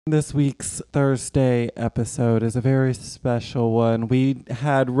This week's Thursday episode is a very special one. We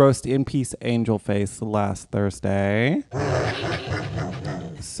had Roast in Peace Angel Face last Thursday.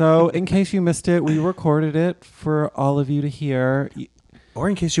 So in case you missed it, we recorded it for all of you to hear. Or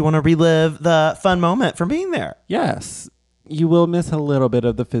in case you want to relive the fun moment from being there. Yes. You will miss a little bit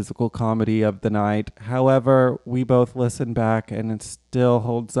of the physical comedy of the night. However, we both listened back and it still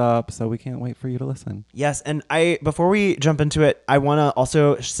holds up, so we can't wait for you to listen. Yes, and before we jump into it, I want to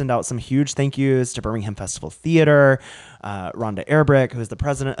also send out some huge thank yous to Birmingham Festival Theater, Rhonda Airbrick, who is the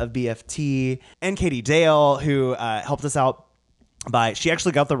president of BFT, and Katie Dale, who helped us out. She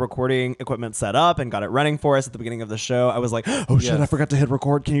actually got the recording equipment set up and got it running for us at the beginning of the show. I was like, oh shit, I forgot to hit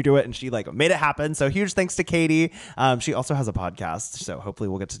record. Can you do it? And she made it happen. So huge thanks to Katie. She also has a podcast. So hopefully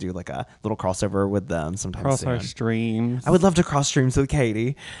we'll get to do a little crossover with them sometime soon. Cross our streams. I would love to cross streams with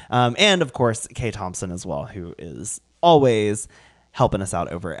Katie. And of course, Kay Thompson as well, who is always helping us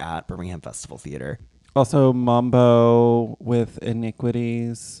out over at Birmingham Festival Theater. Also Mambo with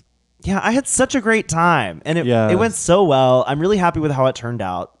Iniquities. Yeah, I had such a great time, and it went so well. I'm really happy with how it turned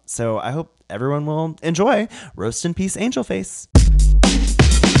out. So I hope everyone will enjoy Roast in Peace Angel Face.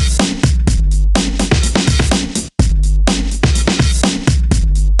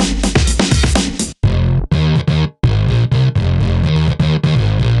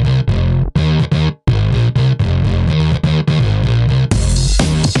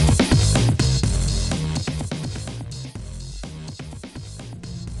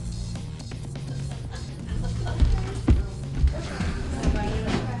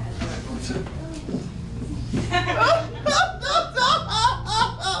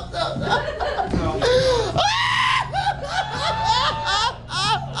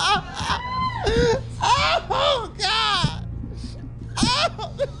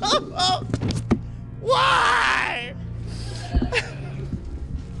 Why?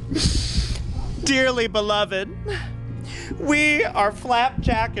 Dearly beloved, we are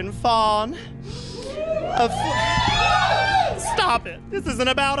Flapjack and Fawn of Stop it. This isn't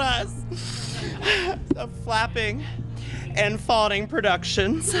about us. Of Flapping and Fawning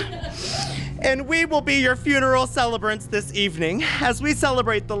Productions. And we will be your funeral celebrants this evening as we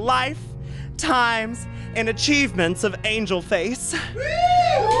celebrate the life, times, and achievements of Angel Face.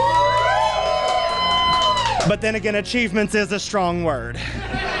 But then again, achievements is a strong word.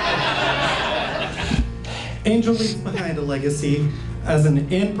 Angel leaves behind a legacy as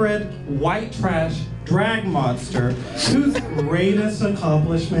an inbred, white trash drag monster whose greatest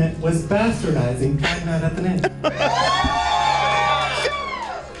accomplishment was bastardizing Drag Night at the Inn.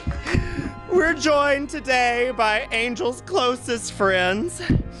 We're joined today by Angel's closest friends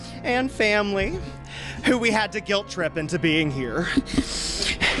and family, who we had to guilt trip into being here,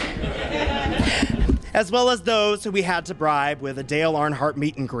 as well as those who we had to bribe with a Dale Earnhardt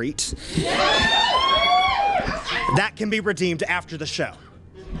meet and greet. That can be redeemed after the show.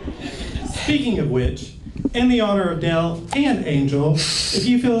 Speaking of which, in the honor of Dale and Angel, if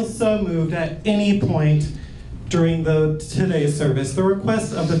you feel so moved at any point during today's service, the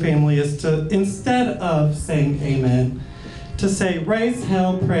request of the family is to, instead of saying amen, to say, raise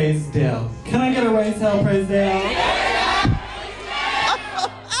hell, praise Dale. Can I get a raise hell, praise Dale?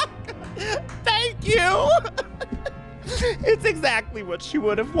 Thank you. It's exactly what she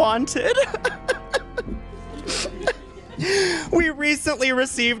would have wanted. We recently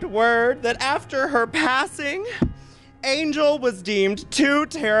received word that after her passing, Angel was deemed too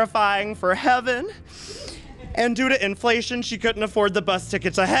terrifying for heaven, and due to inflation, she couldn't afford the bus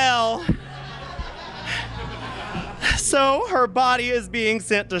ticket to hell. So her body is being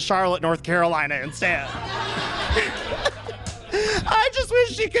sent to Charlotte, North Carolina instead. I just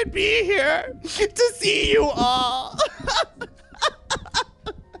wish she could be here to see you all.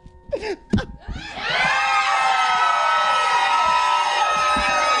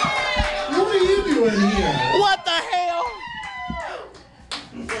 What are you doing here? What the hell?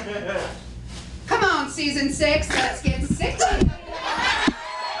 Come on, season 6, let's get sick.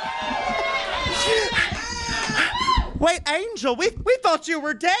 Wait, Angel, we thought you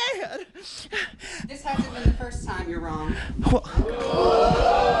were dead. This hasn't been the first time you're wrong.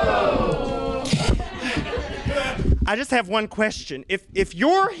 I just have one question. If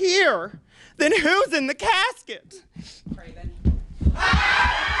you're here, then who's in the casket? Craven.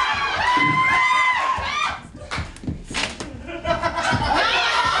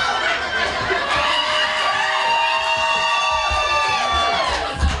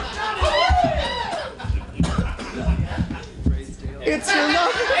 It's your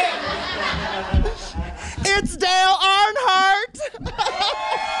love. It's Dale Earnhardt.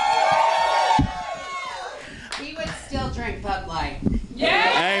 He would still drink Bud Light.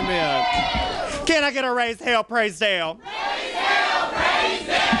 Yeah! Amen. Can I get a raise hell, praise Dale? Praise Dale, praise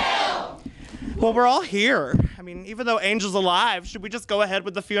Dale! Well, we're all here. I mean, even though Angel's alive, should we just go ahead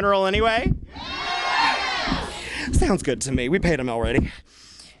with the funeral anyway? Yeah! Sounds good to me. We paid him already.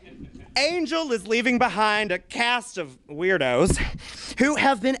 Angel is leaving behind a cast of weirdos who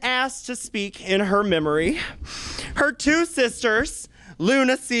have been asked to speak in her memory. Her two sisters,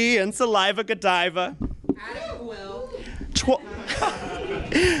 Luna C. and Saliva Godiva.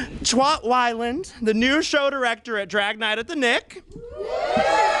 Twat Weiland, the new show director at Drag Night at the Nick.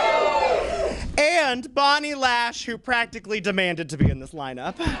 And Bonnie Lash, who practically demanded to be in this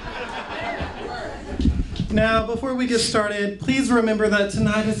lineup. Now, before we get started, please remember that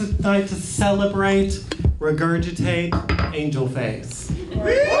tonight is a night to celebrate, regurgitate, Angel Face.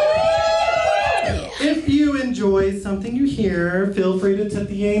 If you enjoy something you hear, feel free to tip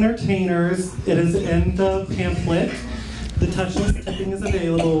the entertainers. It is in the pamphlet. The touchless tipping is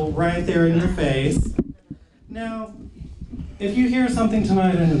available right there in your face. Now, if you hear something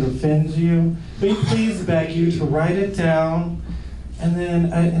tonight and it offends you, we please beg you to write it down and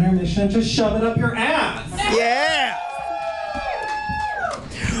then at intermission, just shove it up your ass. Yeah!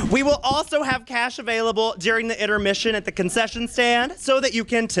 We will also have cash available during the intermission at the concession stand so that you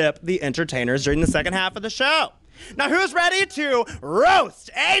can tip the entertainers during the second half of the show. Now, who's ready to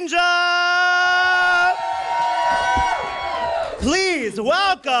roast Angel? Please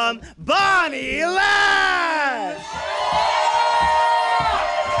welcome Bonnie Lash!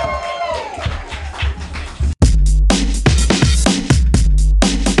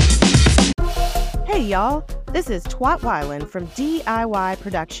 Hey y'all, this is Twat Weiland from DIY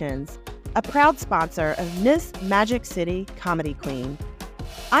Productions, a proud sponsor of Miss Magic City Comedy Queen.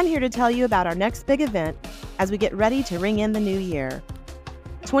 I'm here to tell you about our next big event as we get ready to ring in the new year.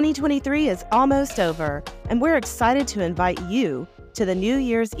 2023 is almost over, and we're excited to invite you to the New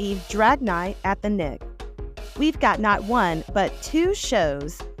Year's Eve Drag Night at the Nick. We've got not one, but 2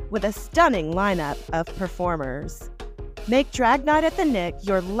 shows with a stunning lineup of performers. Make Drag Night at the Nick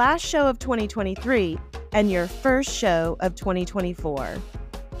your last show of 2023 and your first show of 2024.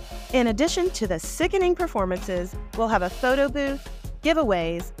 In addition to the sickening performances, we'll have a photo booth,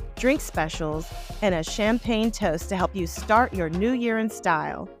 giveaways, drink specials, and a champagne toast to help you start your new year in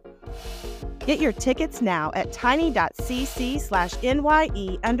style. Get your tickets now at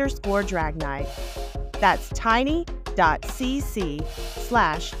tiny.cc/NYE_Drag Night. That's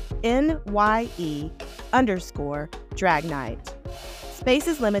tiny.cc/NYE_Drag Night. Space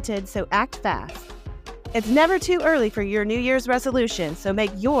is limited, so act fast. It's never too early for your New Year's resolution, so make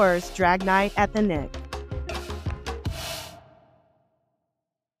yours Drag Night at the Nick.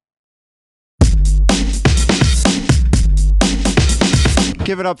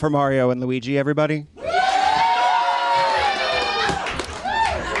 Give it up for Mario and Luigi, everybody.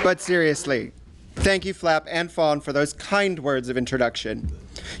 But seriously, thank you, Flap and Fawn, for those kind words of introduction.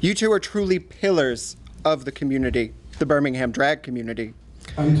 You two are truly pillars of the community, the Birmingham drag community.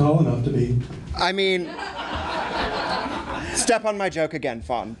 I'm tall enough to be. I mean, step on my joke again,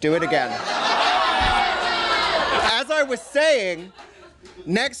 Fawn. Do it again. As I was saying,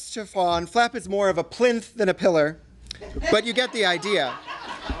 next to Fawn, Flap is more of a plinth than a pillar, but you get the idea.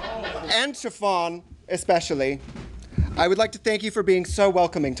 And to Fawn, especially, I would like to thank you for being so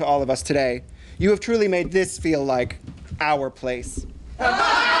welcoming to all of us today. You have truly made this feel like our place.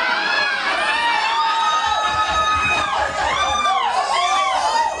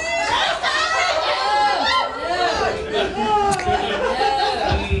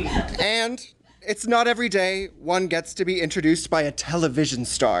 And it's not every day one gets to be introduced by a television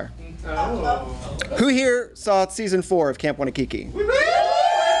star. Oh. Who here saw season 4 of Camp Wanakiki?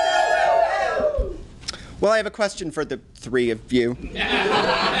 Well, I have a question for the 3 of you.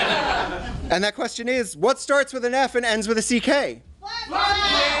 And that question is, what starts with an F and ends with a CK?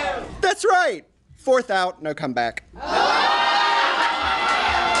 That's right. 4th out, no comeback.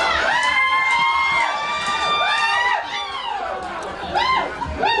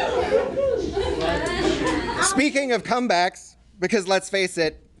 Speaking of comebacks, because let's face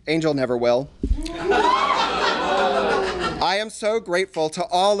it, Angel never will. I am so grateful to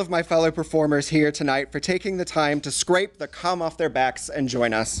all of my fellow performers here tonight for taking the time to scrape the cum off their backs and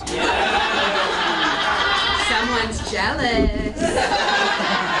join us. Someone's jealous.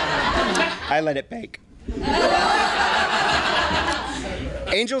 I let it bake.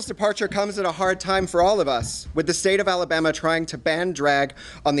 Angel's departure comes at a hard time for all of us, with the state of Alabama trying to ban drag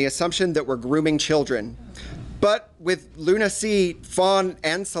on the assumption that we're grooming children. But with Luna C, Fawn,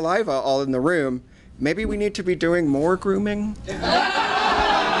 and Saliva all in the room, maybe we need to be doing more grooming?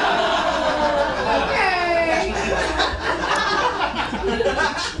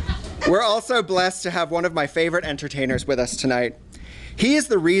 We're also blessed to have one of my favorite entertainers with us tonight. He is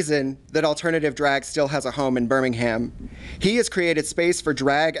the reason that alternative drag still has a home in Birmingham. He has created space for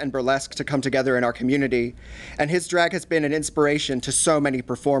drag and burlesque to come together in our community, and his drag has been an inspiration to so many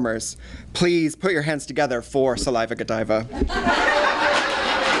performers. Please put your hands together for Saliva Godiva.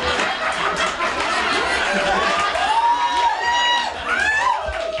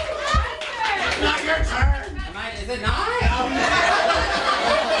 Not your turn. Is it not?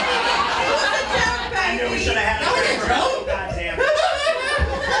 I knew we should have had a joke. God damn it.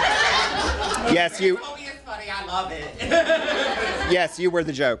 Yes, you. Oh, it's funny. I love it. Yes, you were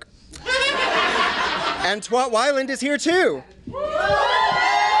the joke. And Twat Wyland is here too.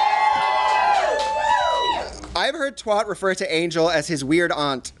 I've heard Twat refer to Angel as his weird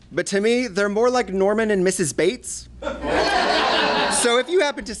aunt, but to me, they're more like Norman and Mrs. Bates. So if you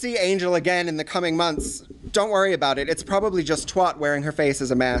happen to see Angel again in the coming months, don't worry about it. It's probably just Twat wearing her face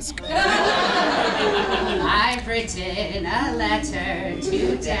as a mask. I've written a letter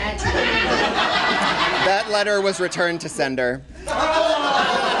to Daddy. That letter was returned to sender.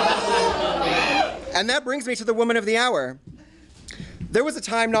 And that brings me to the woman of the hour. There was a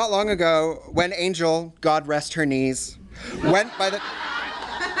time not long ago when Angel, God rest her knees, went by the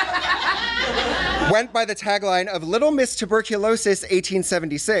tagline of Little Miss Tuberculosis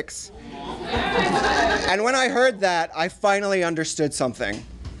 1876. And when I heard that, I finally understood something.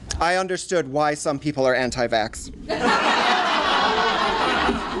 I understood why some people are anti-vax.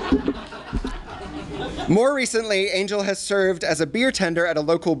 More recently, Angel has served as a beer tender at a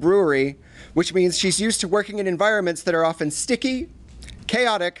local brewery, which means she's used to working in environments that are often sticky,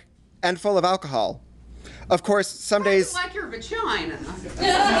 chaotic, and full of alcohol. Of course, some days... like your vagina.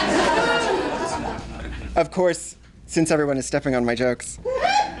 Of course, since everyone is stepping on my jokes,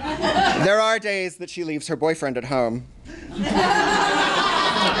 there are days that she leaves her boyfriend at home.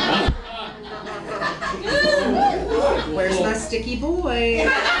 Where's my sticky boy?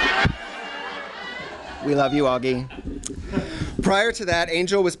 We love you, Augie. Prior to that,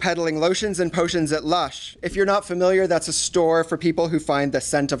 Angel was peddling lotions and potions at Lush. If you're not familiar, that's a store for people who find the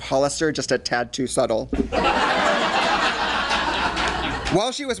scent of Hollister just a tad too subtle.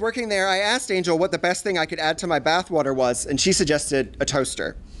 While she was working there, I asked Angel what the best thing I could add to my bathwater was, and she suggested a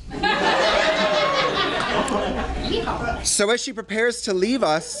toaster. So as she prepares to leave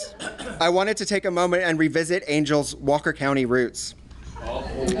us, I wanted to take a moment and revisit Angel's Walker County roots.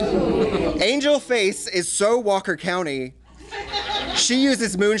 Angel Face is so Walker County, she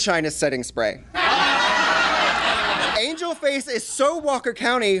uses moonshine as setting spray. Angel Face is so Walker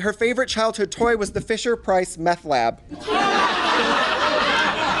County, her favorite childhood toy was the Fisher-Price meth lab.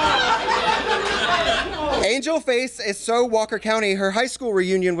 Angel Face is so Walker County, her high school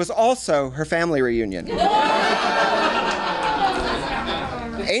reunion was also her family reunion.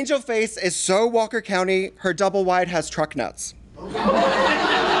 Angel Face is so Walker County, her double wide has truck nuts.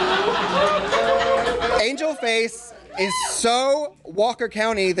 Angel Face is so Walker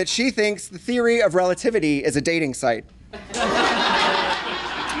County that she thinks the theory of relativity is a dating site.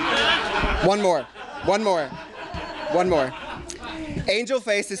 One more. Angel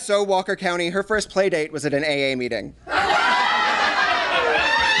Face is so Walker County, her first play date was at an AA meeting. That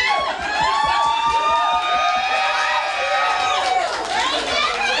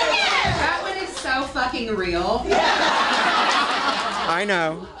one is so fucking real. I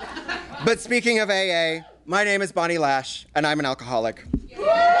know. But speaking of AA, my name is Bonnie Lash, and I'm an alcoholic. Really,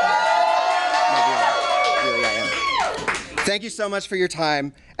 I am. Thank you so much for your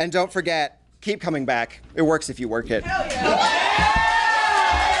time, and don't forget, keep coming back. It works if you work it. Hell yeah.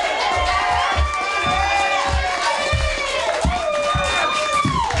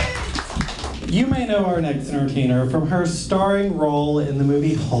 You may know our next entertainer from her starring role in the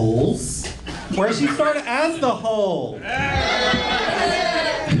movie Holes, where she starred as the Hole.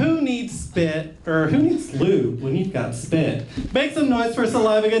 Who needs spit, or who needs lube when you've got spit? Make some noise for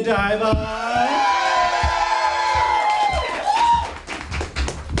Saliva Godiva.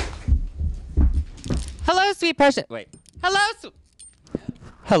 Hello, sweet precious. Wait.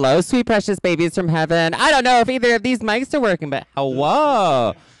 Hello, sweet precious babies from heaven. I don't know if either of these mics are working, but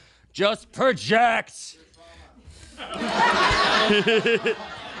hello. Just project.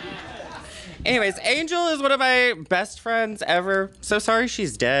 Anyways, Angel is one of my best friends ever. So sorry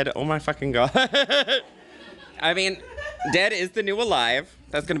she's dead. Oh my fucking God. I mean, dead is the new alive.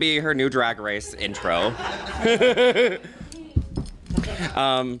 That's gonna be her new Drag Race intro.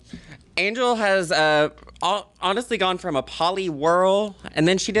 Angel has honestly gone from a poly whirl, and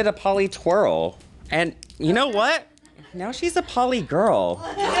then she did a poly twirl. And you know what? Now she's a poly girl.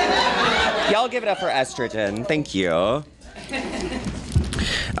 Y'all give it up for estrogen. Thank you.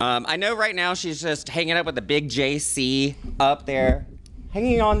 I know right now she's just hanging up with the big JC up there.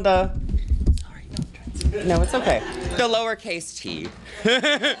 Hanging on the... Sorry. No, it's okay. The lowercase t.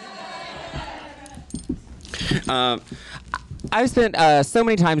 I've spent so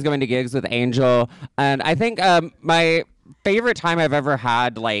many times going to gigs with Angel, and I think my favorite time I've ever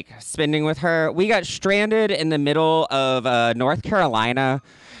had, like, spending with her, we got stranded in the middle of North Carolina,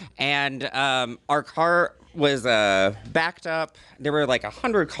 and our car was backed up. There were like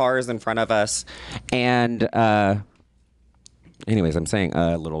 100 cars in front of us, and anyways, I'm saying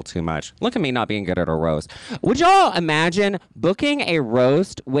a little too much. Look at me not being good at a roast. Would y'all imagine booking a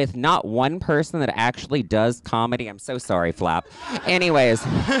roast with not one person that actually does comedy? I'm so sorry, Flap. Anyways.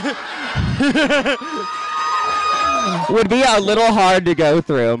 Would be a little hard to go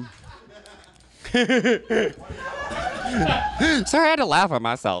through. Sorry, I had to laugh at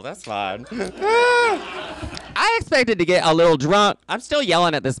myself. That's fine. I expected to get a little drunk. I'm still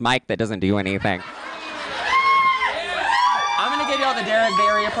yelling at this mic that doesn't do anything. I'm gonna give y'all the Derek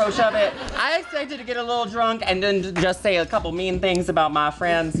Barry approach of it. I expected to get a little drunk and then just say a couple mean things about my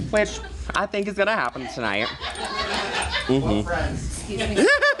friends, which I think is gonna happen tonight. What friends? Excuse me.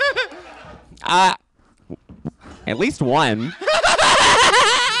 At least one.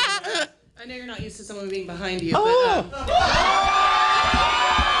 I know you're not used to someone being behind you, but...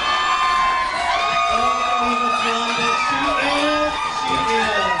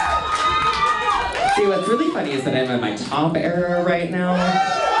 See, what's really funny is that I'm in my top era right now.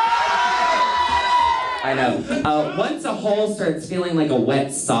 I know. Once a hole starts feeling like a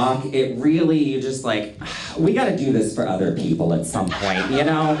wet sock, it really, you just like, we gotta do this for other people at some point, you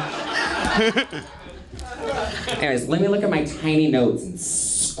know? Anyways, let me look at my tiny notes and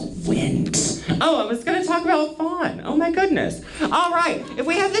squint. Oh, I was gonna talk about Fawn. Oh my goodness. All right, if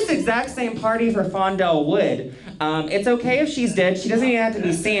we have this exact same party for Fondell Wood, it's okay if she's dead. She doesn't even have to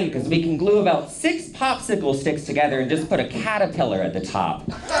be seen because we can glue about 6 popsicle sticks together and just put a caterpillar at the top.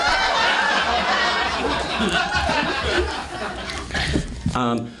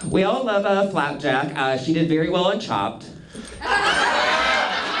 We all love Flapjack. She did very well on Chopped.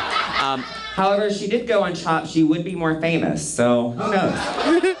 However, she did go on Chopped, she would be more famous, so who knows?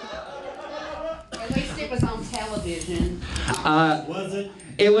 At least it was on television. Was it?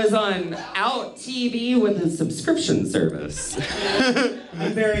 It was on Out TV with a subscription service.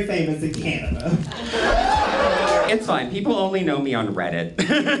 I'm very famous in Canada. It's fine, people only know me on Reddit.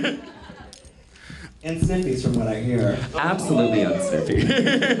 And Sniffies, from what I hear. Absolutely on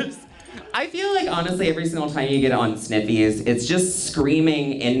Sniffies. I feel like, honestly, every single time you get on Sniffies, it's just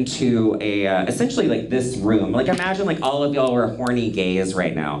screaming into a, essentially like this room. Like, imagine like all of y'all were horny gays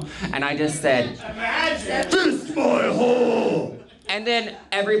right now. And I just said, imagine this my hole. And then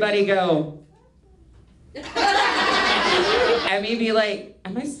everybody go, and me be like,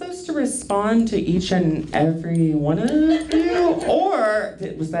 am I supposed to respond to each and every one of you? Or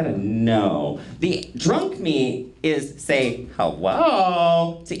was that a no? The drunk me is say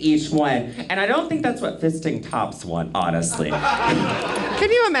hello to each one. And I don't think that's what fisting tops want, honestly. Can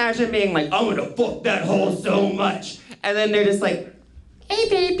you imagine being like, I'm gonna fuck that hole so much? And then they're just like, hey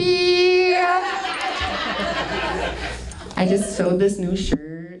baby. I just sewed this new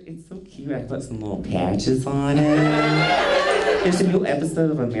shirt. It's so cute. I put some little patches on it. There's a new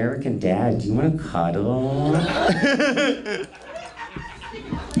episode of American Dad. Do you want to cuddle?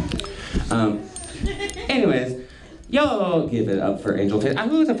 Anyways, y'all give it up for Angel Fish.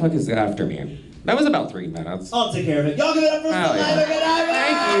 Who the fuck is after me? That was about 3 minutes. I'll take care of it. Y'all give it up for Oh, yeah.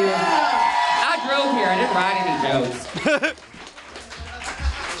 Thank you. I drove here. I didn't ride any jokes.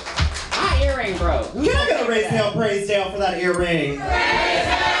 My earring broke. Can I get a raise hell, praise Dale for that earring? Praise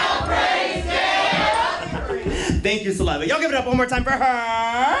hell, praise Dale! Thank you, Saliva. Y'all give it up one more time for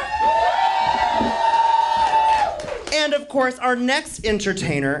her. And of course, our next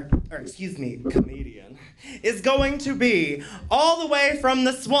entertainer, or excuse me, comedian, is going to be all the way from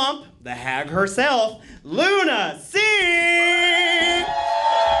the swamp, the hag herself, Luna C.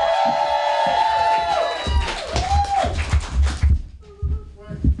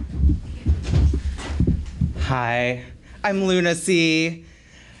 Hi, I'm Luna C.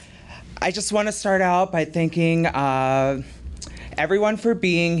 I just want to start out by thanking everyone for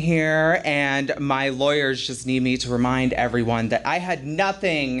being here, and my lawyers just need me to remind everyone that I had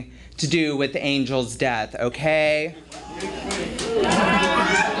nothing to do with Angel's death, okay?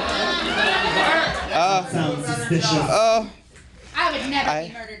 Sounds suspicious. I would never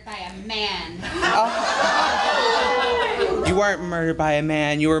be murdered by a man. You weren't murdered by a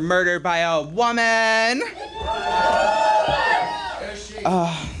man, you were murdered by a woman!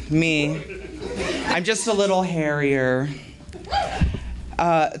 Me. I'm just a little hairier.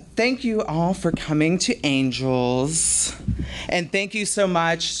 Thank you all for coming to Angels. And thank you so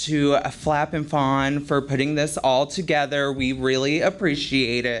much to Flap and Fawn for putting this all together. We really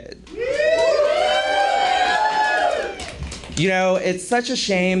appreciate it. You know, it's such a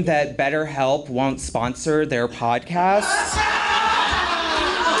shame that BetterHelp won't sponsor their podcast.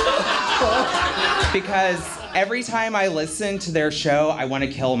 Because every time I listen to their show, I want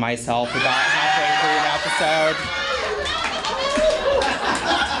to kill myself about halfway through an episode.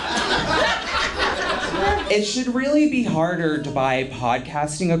 It should really be harder to buy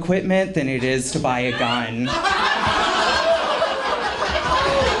podcasting equipment than it is to buy a gun.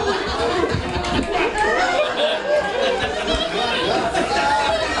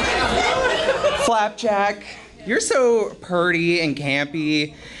 Flapjack, you're so purty and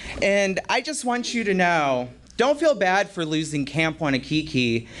campy, and I just want you to know, don't feel bad for losing Camp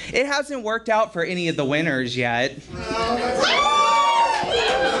Wanakiki. It hasn't worked out for any of the winners yet.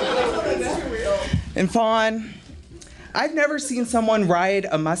 And Fawn, I've never seen someone ride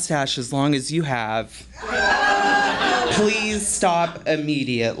a mustache as long as you have. Please stop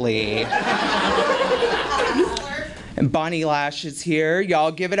immediately. And Bonnie Lash is here.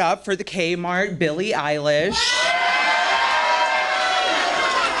 Y'all give it up for the Kmart Billie Eilish.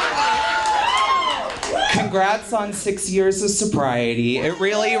 Congrats on 6 years of sobriety. It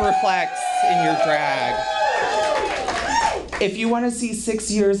really reflects in your drag. If you want to see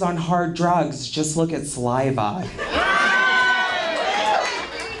 6 years on hard drugs, just look at Saliva.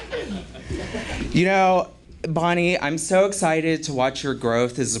 You know, Bonnie, I'm so excited to watch your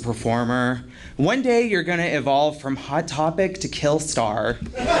growth as a performer. One day you're gonna evolve from Hot Topic to Kill Star.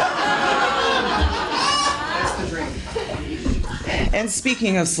 And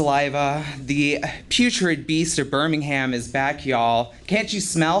speaking of Saliva, the putrid beast of Birmingham is back, y'all. Can't you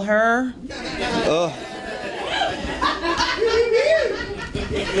smell her? Ugh.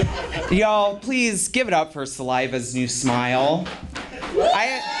 Y'all, please give it up for Saliva's new smile.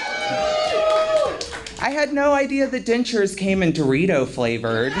 I had no idea the dentures came in Dorito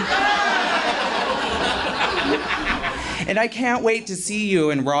flavored. And I can't wait to see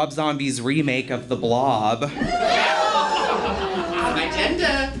you in Rob Zombie's remake of The Blob. My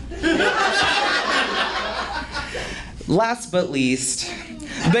agenda. Last but least,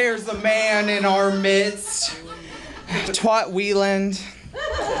 there's a man in our midst, Twat Wieland.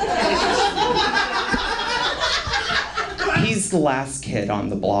 He's the last kid on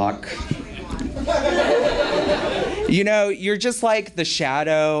the block. You know, you're just like the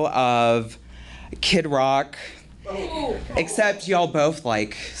shadow of Kid Rock, except y'all both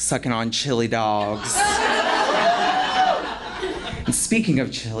like sucking on chili dogs. And speaking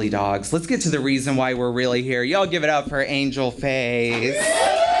of chili dogs, let's get to the reason why we're really here. Y'all give it up for Angel Face.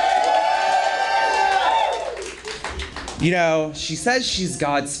 You know, she says she's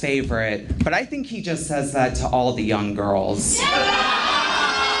God's favorite, but I think he just says that to all the young girls.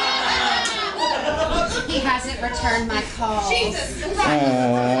 He hasn't returned my calls. Jesus.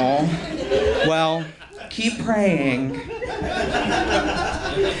 Aww. Well, keep praying.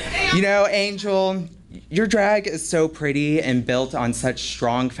 You know, Angel, your drag is so pretty and built on such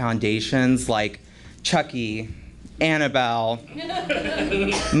strong foundations like Chucky, Annabelle,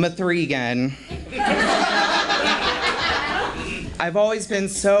 Mathregan. I've always been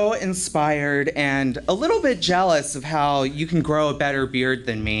so inspired and a little bit jealous of how you can grow a better beard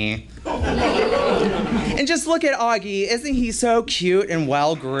than me. And just look at Augie. Isn't he so cute and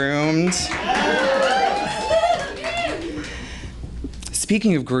well-groomed?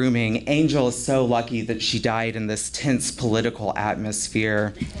 Speaking of grooming, Angel is so lucky that she died in this tense political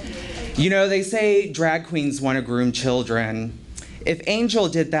atmosphere. You know, they say drag queens want to groom children. If Angel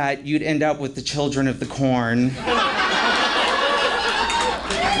did that, you'd end up with the children of the corn.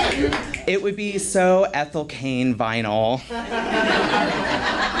 It would be so Ethel Cain vinyl.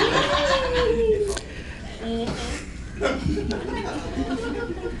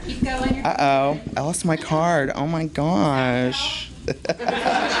 Keep going. Uh-oh, I lost my card. Oh my gosh.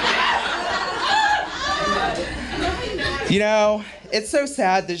 You know, it's so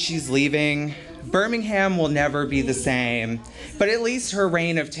sad that she's leaving. Birmingham will never be the same, but at least her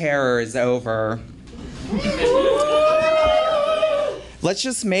reign of terror is over. Let's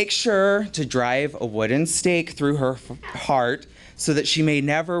just make sure to drive a wooden stake through her heart so that she may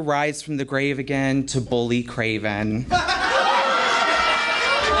never rise from the grave again to bully Craven.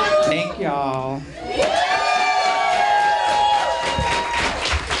 Thank y'all.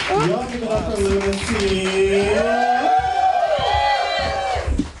 Y'all give it up for Lunacy.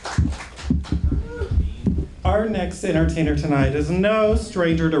 Our next entertainer tonight is no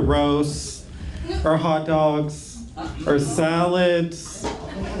stranger to roasts or hot dogs or salads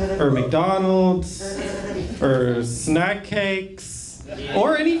or McDonald's, or snack cakes,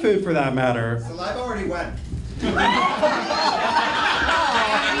 or any food for that matter. Saliva already went.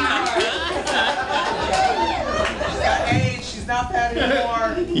 Hey, she's not fat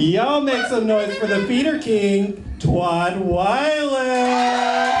anymore. Y'all make some noise for the feeder king, Twad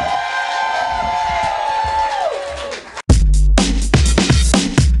Weiler.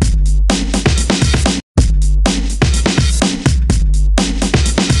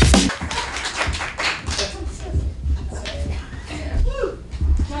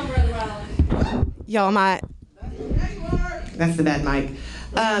 Y'all, that's the bad mic.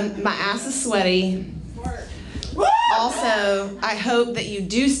 My ass is sweaty. Also, I hope that you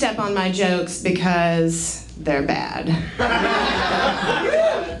do step on my jokes because they're bad. We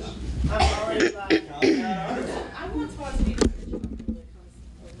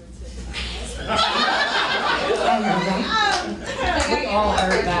all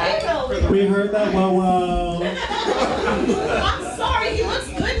heard that. We heard that, whoa, whoa. I'm sorry, he looks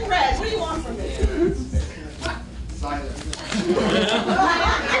good in red. What do you want from me?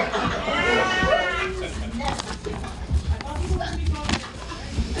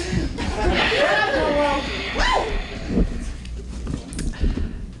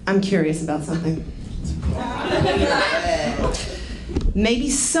 I'm curious about something. Maybe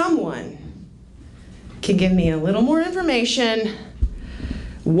someone can give me a little more information.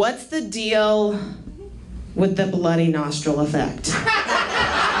 What's the deal with the bloody nostril effect?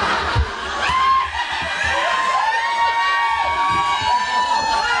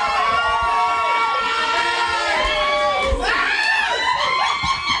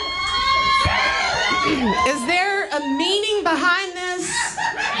 Is there a meaning behind this?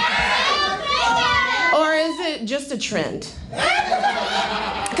 Or is it just a trend?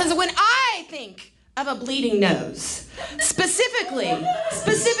 Because when I think of a bleeding nose, specifically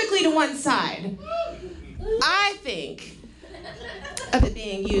to one side, I think of it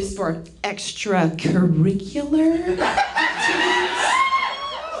being used for extracurricular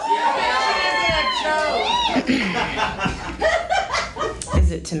activities.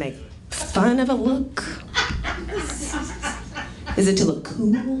 Is it to make fun of a look? Is it to look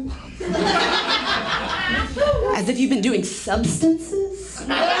cool? As if you've been doing substances?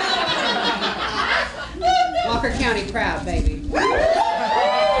 Walker County proud, baby.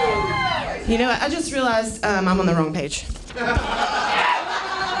 You know what? I just realized I'm on the wrong page.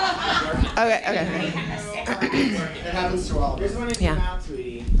 Okay. It happens to all of us. Yeah.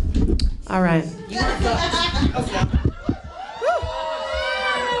 All right.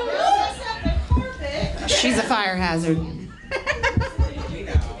 She's a fire hazard.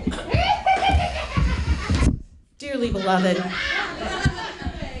 Dearly beloved,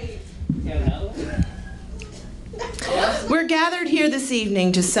 we're gathered here this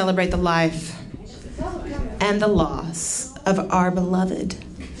evening to celebrate the life and the loss of our beloved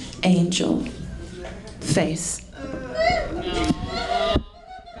angel, Fazce.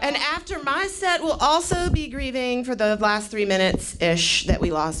 And after my set, we'll also be grieving for the last 3 minutes-ish that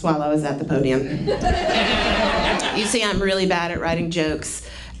we lost while I was at the podium. You see, I'm really bad at writing jokes.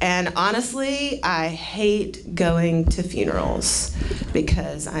 And honestly, I hate going to funerals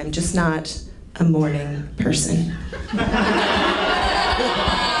because I'm just not a mourning person.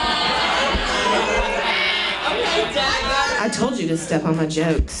 I told you to step on my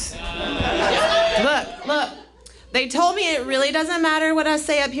jokes. Look. They told me it really doesn't matter what I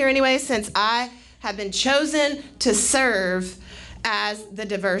say up here anyway, since I have been chosen to serve as the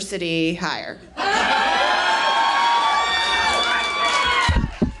diversity hire.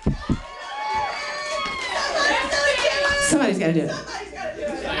 Somebody's got to do it.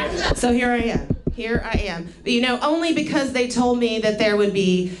 So here I am. But you know, only because they told me that there would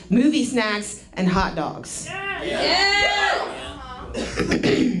be movie snacks and hot dogs. Yeah.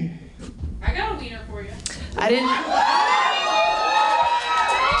 I got a wiener for you. I didn't.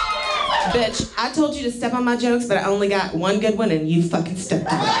 Bitch, I told you to step on my jokes, but I only got one good one and you fucking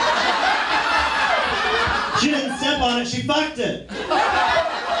stepped on it. She didn't step on it, she fucked it.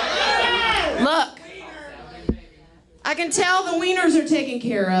 Look, I can tell the wieners are taken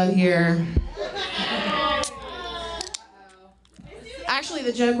care of here. Actually,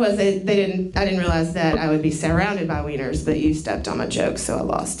 the joke was I didn't realize that I would be surrounded by wieners, but you stepped on my joke, so I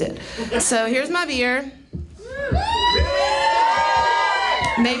lost it. So here's my beer.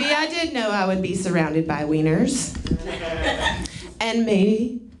 Maybe I did know I would be surrounded by wieners. And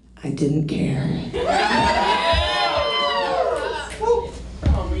maybe I didn't care.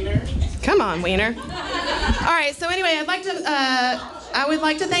 Come on, wiener. All right, so anyway, I would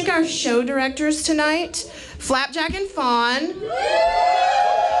like to thank our show directors tonight, Flapjack and Fawn.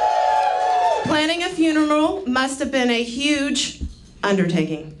 Planning a funeral must have been a huge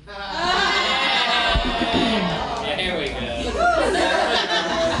undertaking. Here we go.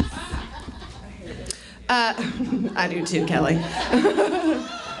 I do too, Kelly.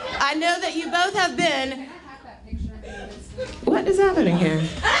 I know that you both have been. What is happening here?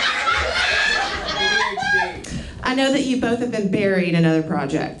 I know that you both have been buried in other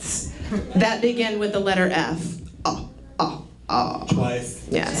projects that begin with the letter F. Oh. Twice.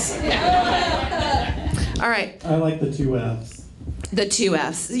 Yes. All right. I like the 2 Fs. The 2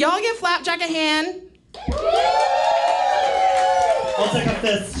 Fs. Y'all give Flapjack a hand. I'll take a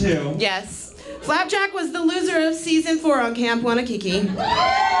fist too. Yes. Flapjack was the loser of season 4 on Camp Wanakiki.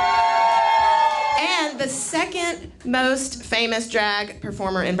 And the second most famous drag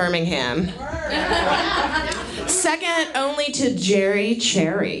performer in Birmingham. Second only to Jerry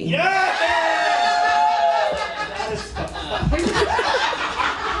Cherry.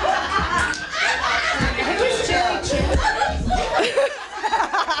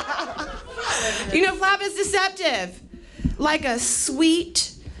 You know, Flap is deceptive. Like a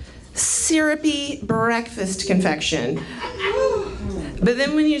sweet, syrupy breakfast confection. But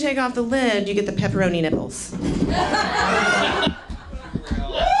then when you take off the lid, you get the pepperoni nipples. I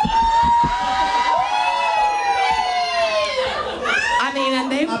mean,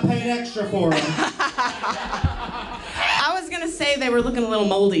 and they... I paid extra for them. I was gonna say they were looking a little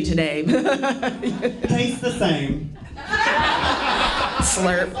moldy today. Tastes the same.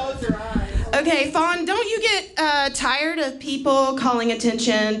 Slurp. Okay, Fawn, don't you get tired of people calling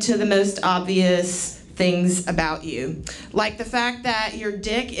attention to the most obvious things about you? Like the fact that your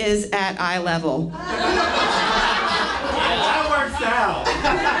dick is at eye level. That works out.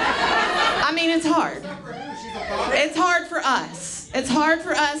 I mean, it's hard. It's hard for us. It's hard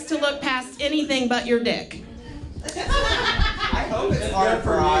for us to look past anything but your dick. I hope it's hard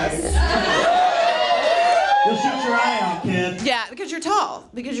for us. You'll shoot your eye out, kid. Yeah, because you're tall.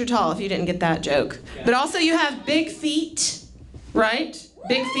 Because you're tall, if you didn't get that joke. But also you have big feet, right?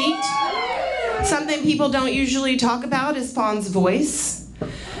 Big feet. Something people don't usually talk about is Fawn's voice.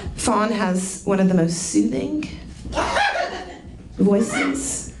 Fawn has one of the most soothing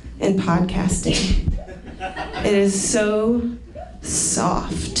voices in podcasting. It is so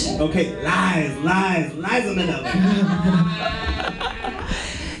soft. Okay, lies a minute.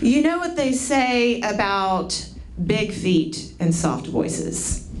 You know what they say about big feet and soft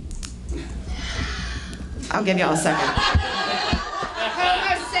voices? I'll give y'all a second.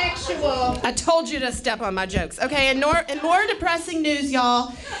 Homosexual. I told you to step on my jokes. Okay, and more depressing news,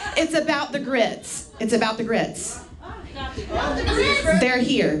 y'all. It's about the grits. It's about the grits. They're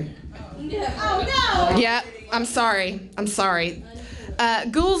here. Oh no. Yeah, I'm sorry.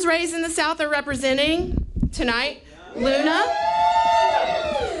 Ghouls raised in the South are representing tonight.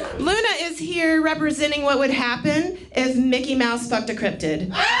 Luna is here representing what would happen if Mickey Mouse fucked a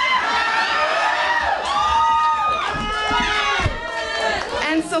cryptid.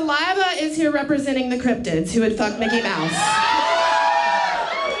 And Saliva is here representing the cryptids who would fuck Mickey Mouse.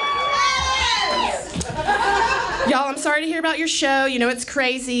 Y'all, I'm sorry to hear about your show. You know, it's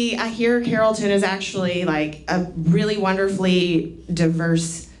crazy. I hear Carrollton is actually like a really wonderfully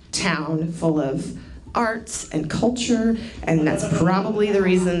diverse town full of arts and culture, and that's probably the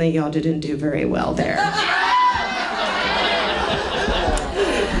reason that y'all didn't do very well there.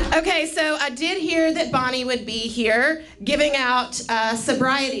 Okay, so I did hear that Bonnie would be here giving out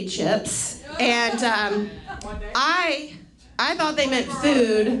sobriety chips, and I thought they meant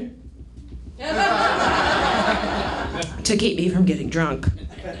food to keep me from getting drunk.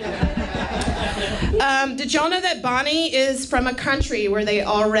 Did y'all know that Bonnie is from a country where they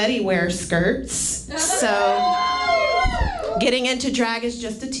already wear skirts? So getting into drag is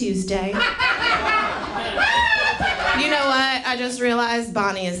just a Tuesday. You know what? I just realized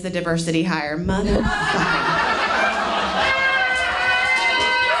Bonnie is the diversity hire. Motherfucker.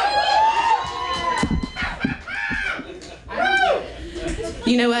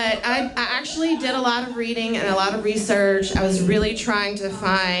 You know what? I actually did a lot of reading and a lot of research. I was really trying to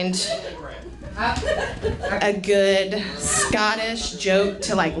find a good Scottish joke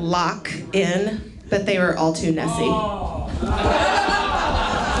to like lock in, but they were all too messy.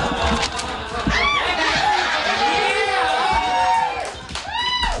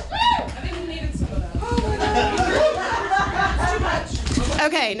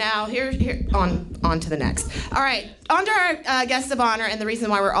 Okay, now here on to the next. All right, on to our guest of honor, and the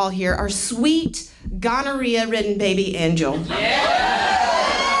reason why we're all here, our sweet gonorrhea-ridden baby angel. Hey,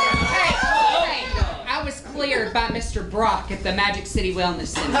 I was cleared by Mr. Brock at the Magic City Wellness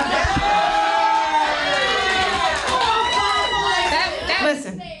Center.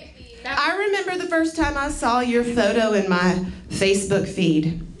 Listen, I remember the first time I saw your photo in my Facebook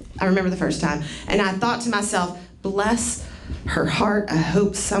feed. I remember the first time. And I thought to myself, bless her heart, I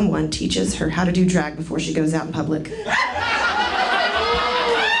hope someone teaches her how to do drag before she goes out in public.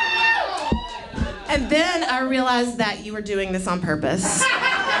 And then I realized that you were doing this on purpose.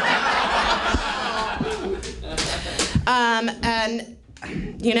 And,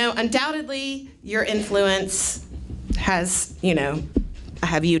 you know, undoubtedly your influence has, you know, I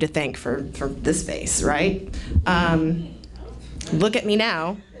have you to thank for this face, right? Look at me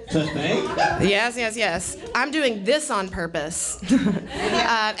now. To thank? Yes. I'm doing this on purpose.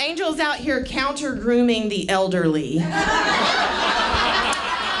 Angel's out here counter-grooming the elderly.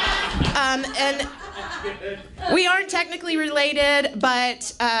 And we aren't technically related,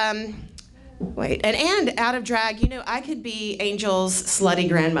 but, wait, and out of drag, you know, I could be Angel's slutty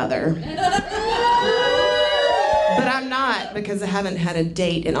grandmother. But I'm not, because I haven't had a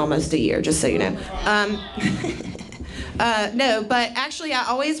date in almost a year, just so you know. No, but actually I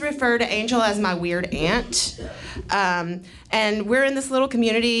always refer to Angel as my weird aunt. And we're in this little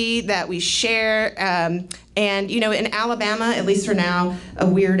community that we share. And, you know, in Alabama, at least for now, a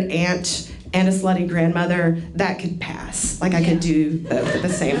weird aunt and a slutty grandmother, that could pass. Like I could do both at the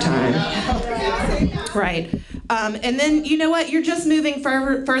same time. Right. And then, you know what? You're just moving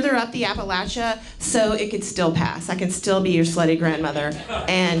further up the Appalachia, so it could still pass. I can still be your slutty grandmother,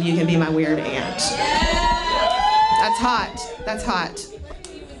 and you can be my weird aunt. That's hot. That's hot.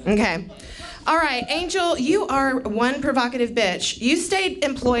 Okay. All right, Angel, you are one provocative bitch. You stayed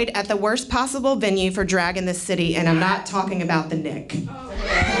employed at the worst possible venue for drag in this city, and I'm not talking about the Nick.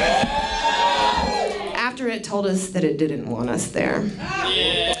 After it told us that it didn't want us there.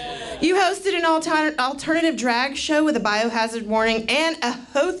 You hosted an alternative drag show with a biohazard warning and a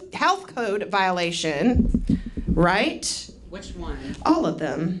health code violation, right? Which one? All of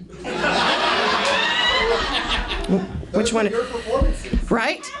them. Which one?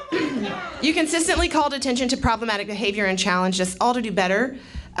 Right? You consistently called attention to problematic behavior and challenged us all to do better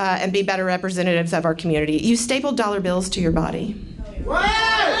and be better representatives of our community. You stapled dollar bills to your body.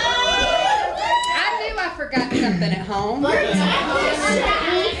 I knew I forgot something at home.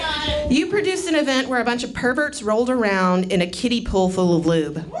 You produced an event where a bunch of perverts rolled around in a kiddie pool full of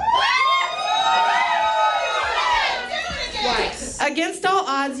lube. Against all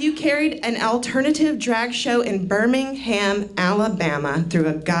odds, you carried an alternative drag show in Birmingham, Alabama through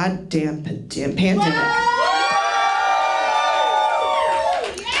a goddamn pandemic.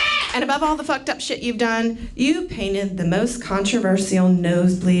 And above all the fucked up shit you've done, you painted the most controversial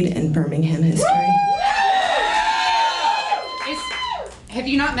nosebleed in Birmingham history. Have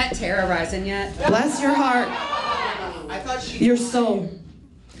you not met Tara Rison yet? Bless your heart, your soul,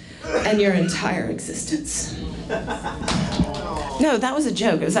 and your entire existence. No, that was a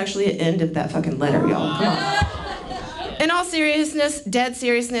joke. It was actually the end of that fucking letter, y'all. Come on. In all seriousness, dead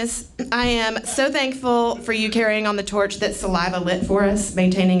seriousness, I am so thankful for you carrying on the torch that Saliva lit for us,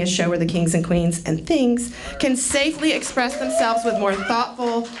 maintaining a show where the kings and queens and things can safely express themselves with more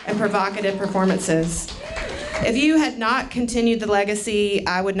thoughtful and provocative performances. If you had not continued the legacy,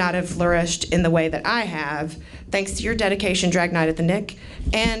 I would not have flourished in the way that I have, thanks to your dedication, Drag Night at the Nick,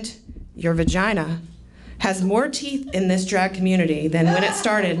 and your vagina has more teeth in this drag community than when it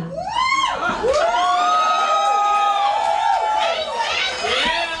started.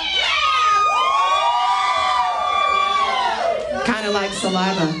 Kind of like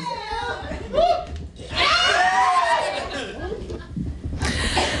saliva.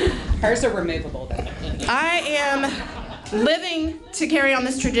 Hers are removable, though. I am living to carry on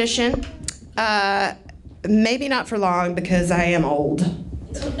this tradition. Maybe not for long because I am old.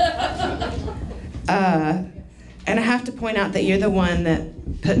 And I have to point out that you're the one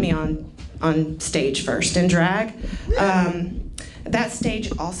that put me on stage first in drag. That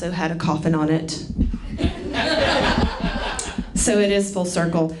stage also had a coffin on it. So it is full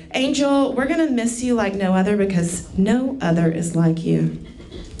circle. Angel, we're gonna miss you like no other because no other is like you.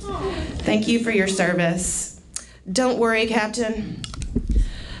 Thank you for your service. Don't worry, Captain.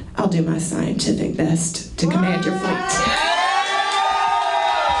 I'll do my scientific best to command your fleet.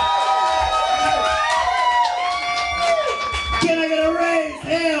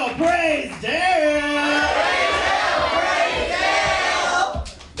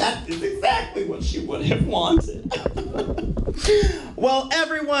 What she would have wanted. Well,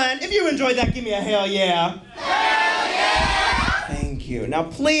 everyone, if you enjoyed that, give me a hell yeah. Hell yeah! Thank you. Now,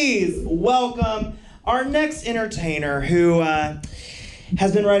 please welcome our next entertainer who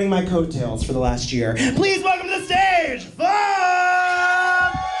has been riding my coattails for the last year. Please welcome to the stage, Fazce!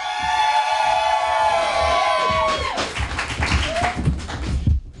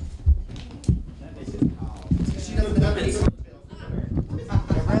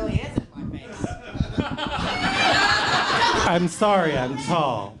 I'm sorry, I'm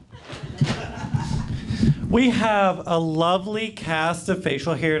tall. We have a lovely cast of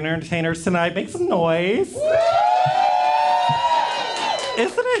facial hair entertainers tonight. Make some noise.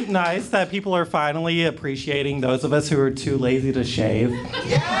 Isn't it nice that people are finally appreciating those of us who are too lazy to shave?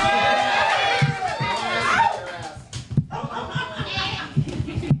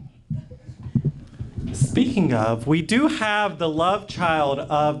 Speaking of, we do have the love child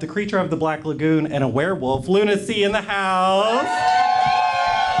of the creature of the Black Lagoon and a werewolf, Lunacy, in the house.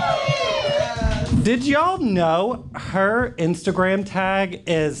 Did y'all know her Instagram tag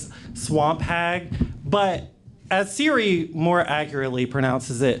is Swamp Hag, but as Siri more accurately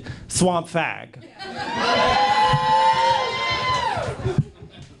pronounces it, Swamp Fag.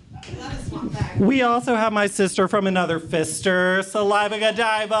 We also have my sister from another fister, Saliva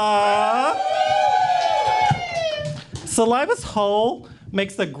Godiva. Saliva's hole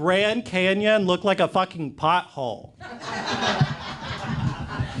makes the Grand Canyon look like a fucking pothole.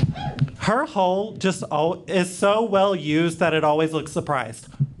 Her hole just is so well used that it always looks surprised.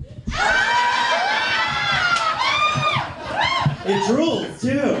 It drools,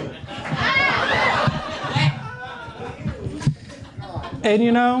 too. And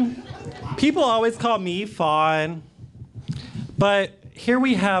you know, people always call me Fawn, but here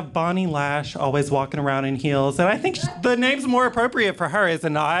we have Bonnie Lash always walking around in heels, and I think the name's more appropriate for her, is it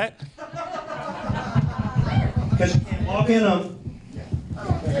not? Because you can't walk in them.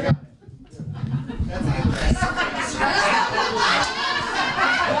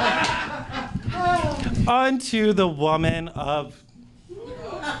 On to the woman of...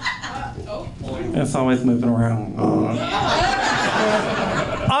 It's always moving around.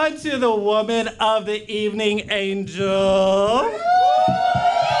 On to the woman of the evening, Angel.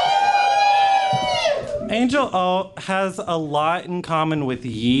 Angel has a lot in common with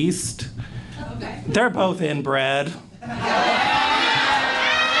yeast. Okay. They're both inbred.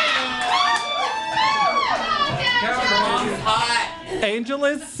 Angel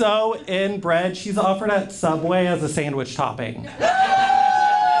is so inbred, she's offered at Subway as a sandwich topping.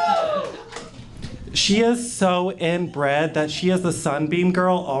 She is so inbred that she is the Sunbeam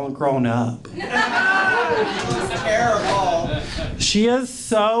Girl all grown up. Terrible. She is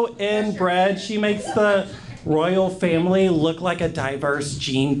so inbred, she makes the royal family look like a diverse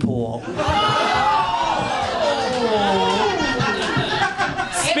gene pool. At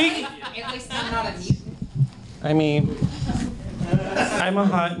least I'm not a mutant. I mean, I'm a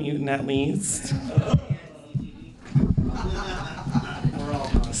hot mutant at least.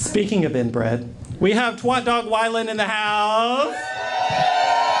 Speaking of inbred, we have Twat Dog Wyland in the house.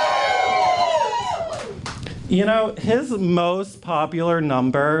 You know, his most popular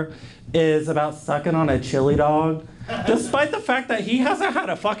number is about sucking on a chili dog, despite the fact that he hasn't had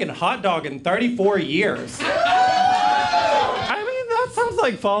a fucking hot dog in 34 years. I mean, that sounds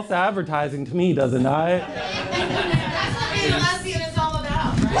like false advertising to me, does it not? That's what being a lesbian is all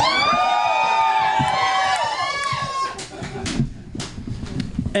about, right?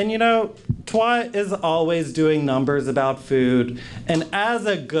 And you know, Twat is always doing numbers about food, and as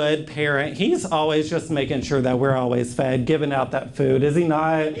a good parent, he's always just making sure that we're always fed, giving out that food, is he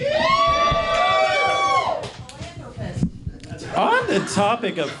not? On the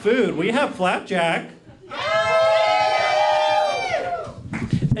topic of food, we have Flapjack.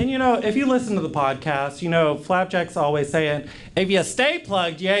 And you know, if you listen to the podcast, you know, Flapjack's always saying, if you stay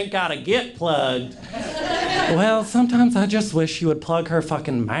plugged, you ain't gotta get plugged. Well, sometimes I just wish you would plug her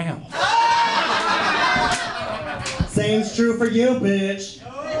fucking mouth. Same's true for you, bitch.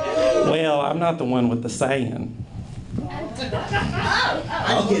 Well, I'm not the one with the saying.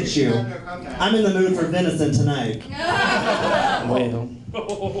 I'll get you. I'm in the mood for venison tonight. Well,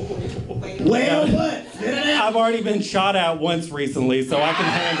 Well, what? Get it out. I've already been shot at once recently, so I can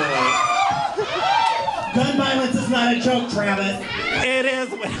handle it. Gun violence is not a joke, Travis. It is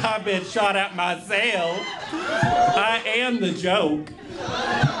when I've been shot at myself. I am the joke.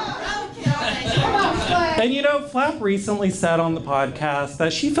 And you know, Flap recently said on the podcast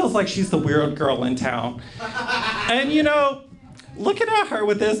that she feels like she's the weird girl in town. And you know, looking at her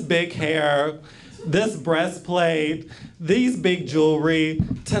with this big hair, this breastplate, these big jewelry,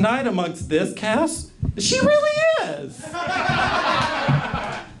 tonight amongst this cast, she really is.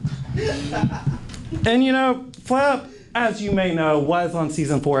 And you know, Flap, as you may know, was on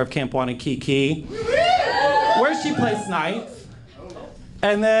season 4 of Camp Wanakiki, where she placed 9th.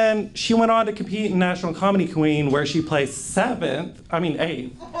 And then she went on to compete in National Comedy Queen, where she placed 8th.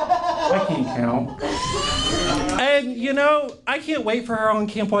 I can't count. And you know, I can't wait for her on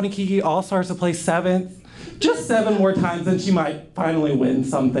Camp Wanakiki All-Stars to place 7th. Just 7 more times and she might finally win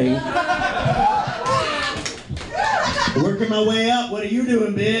something. Working my way up. What are you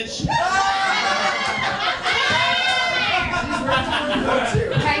doing, bitch?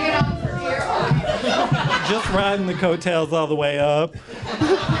 Hanging on for dear life. Just riding the coattails all the way up.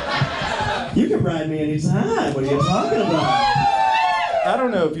 You can ride me anytime. What are you talking about? I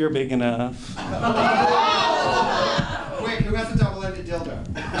don't know if you're big enough. Wait, who has a double-ended dildo?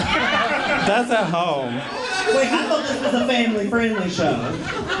 That's at home. Wait, I thought this was a family-friendly show.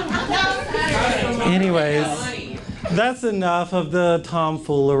 Anyways, that's enough of the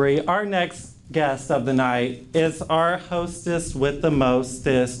tomfoolery. Our next guest of the night is our hostess with the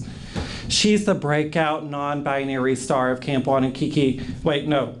mostest. She's the breakout non-binary star of Camp Juan and Kiki. Wait,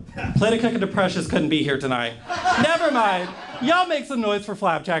 no. Politica and Precious couldn't be here tonight. Never mind. Y'all make some noise for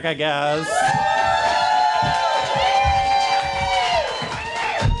Flapjack, I guess.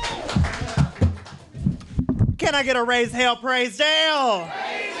 Can I get a raise hell, praise Dale?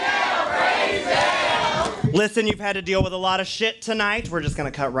 Praise Dale, praise Dale. Listen, you've had to deal with a lot of shit tonight. We're just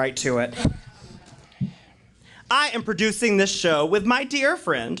gonna cut right to it. I am producing this show with my dear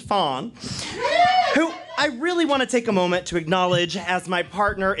friend, Fawn, who I really want to take a moment to acknowledge as my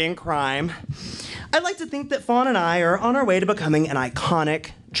partner in crime. I'd like to think that Fawn and I are on our way to becoming an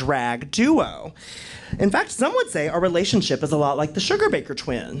iconic drag duo. In fact, some would say our relationship is a lot like the Sugarbaker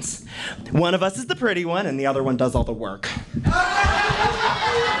twins. One of us is the pretty one, and the other one does all the work. Which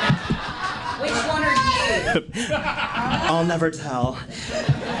one are you? I'll never tell.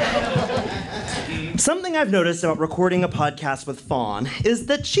 Something I've noticed about recording a podcast with Fawn is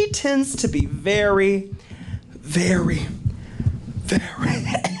that she tends to be very, very, very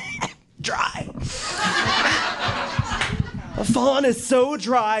dry. Fawn is so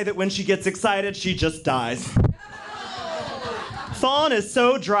dry that when she gets excited, she just dies. Fawn is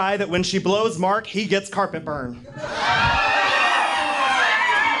so dry that when she blows Mark, he gets carpet burn.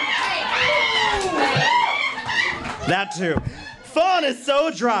 That too. Fawn is so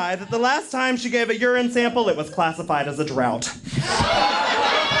dry that the last time she gave a urine sample, it was classified as a drought.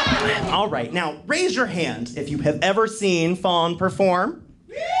 All right, now raise your hand if you have ever seen Fawn perform.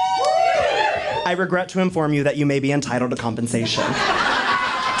 I regret to inform you that you may be entitled to compensation.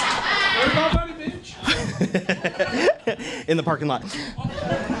 In the parking lot.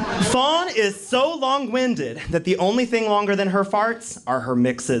 Fawn is so long-winded that the only thing longer than her farts are her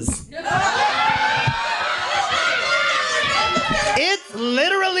mixes. It's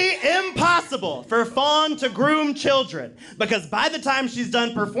literally impossible for Fawn to groom children because by the time she's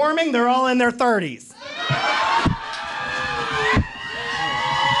done performing, they're all in their 30s.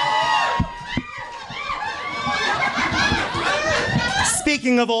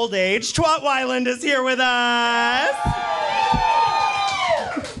 Speaking of old age, Twat Weiland is here with us.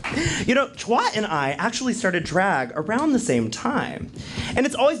 You know, Twat and I actually started drag around the same time. And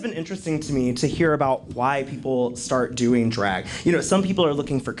it's always been interesting to me to hear about why people start doing drag. You know, some people are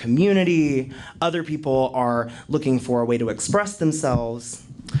looking for community, other people are looking for a way to express themselves.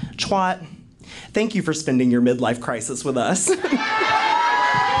 Twat, thank you for spending your midlife crisis with us.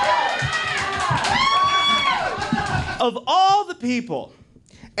 Of all the people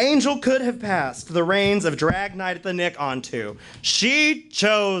Angel could have passed the reins of Drag Night at the Nick onto, she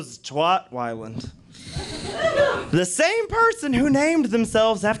chose Twat Weiland. The same person who named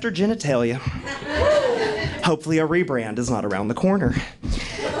themselves after genitalia. Hopefully a rebrand is not around the corner.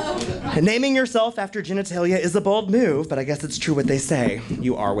 Naming yourself after genitalia is a bold move, but I guess it's true what they say.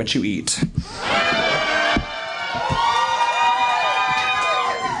 You are what you eat.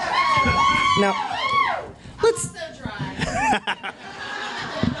 Now, let's...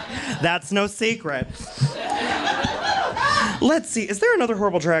 That's no secret. Let's see, is there another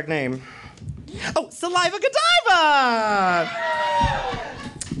horrible drag name? Oh, Saliva Godiva!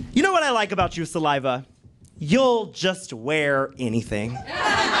 You know what I like about you, Saliva? You'll just wear anything.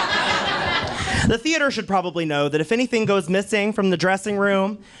 The theater should probably know that if anything goes missing from the dressing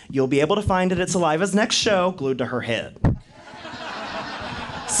room, you'll be able to find it at Saliva's next show, glued to her head.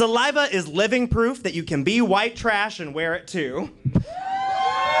 Saliva is living proof that you can be white trash and wear it too.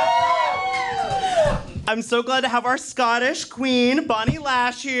 I'm so glad to have our Scottish queen, Bonnie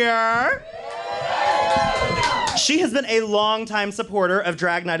Lash, here. She has been a longtime supporter of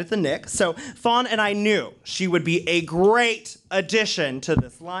Drag Night at the Nick, so Fawn and I knew she would be a great addition to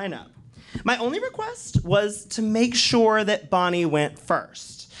this lineup. My only request was to make sure that Bonnie went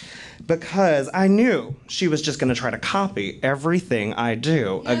first, because I knew she was just gonna try to copy everything I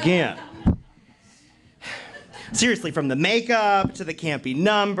do again. Seriously, from the makeup, to the campy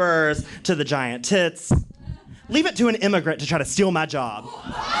numbers, to the giant tits. Leave it to an immigrant to try to steal my job.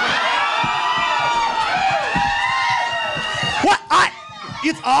 What?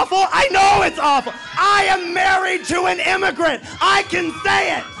 It's awful? I know it's awful. I am married to an immigrant. I can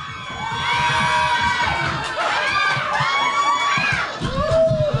say it.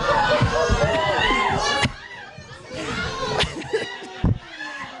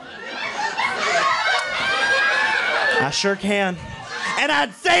 I sure can. And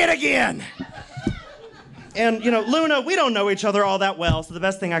I'd say it again. And, you know, Luna, we don't know each other all that well, so the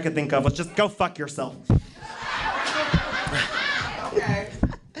best thing I could think of was just go fuck yourself. Okay.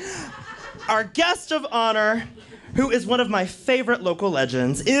 Our guest of honor, who is one of my favorite local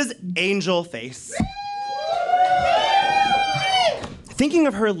legends, is Angel Face. Thinking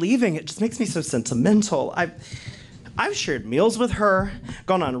of her leaving, it just makes me so sentimental. I've shared meals with her,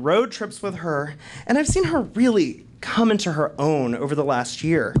 gone on road trips with her, and I've seen her really come into her own over the last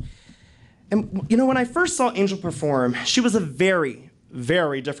year. And, you know, when I first saw Angel perform, she was a very,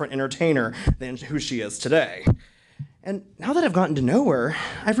 very different entertainer than who she is today. And now that I've gotten to know her,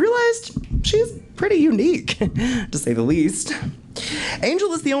 I've realized she's pretty unique, to say the least.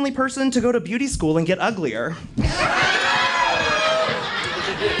 Angel is the only person to go to beauty school and get uglier.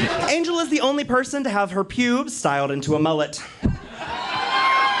 Angel is the only person to have her pubes styled into a mullet.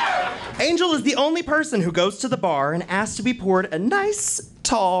 Angel is the only person who goes to the bar and asks to be poured a nice,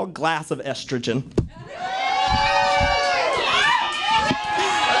 tall glass of estrogen.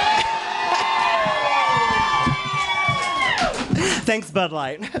 Thanks, Bud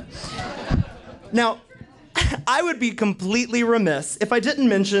Light. Now, I would be completely remiss if I didn't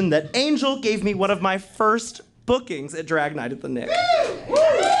mention that Angel gave me one of my first bookings at Drag Night at the Nick.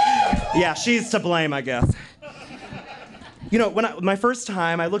 Yeah, she's to blame, I guess. You know, my first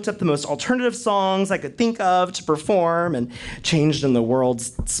time, I looked up the most alternative songs I could think of to perform and changed in the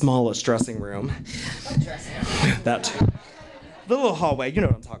world's smallest dressing room. What dressing room? That too. The little hallway, you know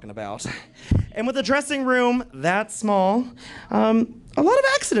what I'm talking about. And with a dressing room that small, a lot of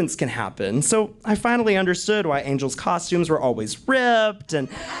accidents can happen. So I finally understood why Angel's costumes were always ripped, and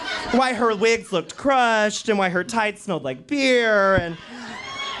why her wigs looked crushed, and why her tights smelled like beer, and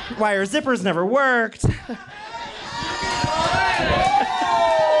why her zippers never worked.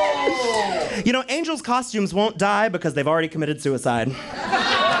 You know, Angel's costumes won't die because they've already committed suicide. No,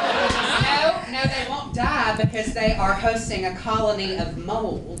 they won't die because they are hosting a colony of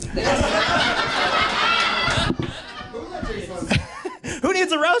mold. Who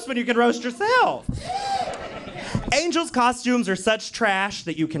needs a roast when you can roast yourself? Angel's costumes are such trash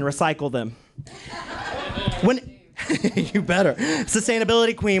that you can recycle them. You better.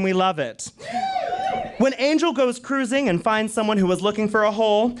 Sustainability queen, we love it. When Angel goes cruising and finds someone who was looking for a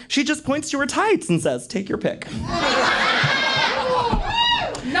hole, she just points to her tights and says, "Take your pick."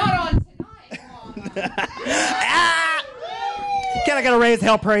 Not on tonight. Ah! Can I get a raise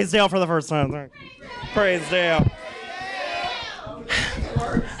hell, praise Dale for the first time? Praise Dale.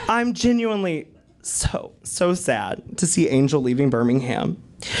 I'm genuinely so sad to see Angel leaving Birmingham.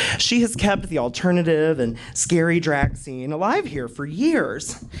 She has kept the alternative and scary drag scene alive here for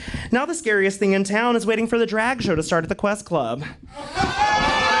years. Now the scariest thing in town is waiting for the drag show to start at the Quest Club.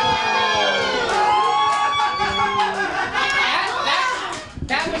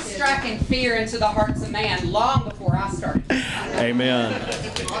 That was striking fear into the hearts of man long before I started. Amen.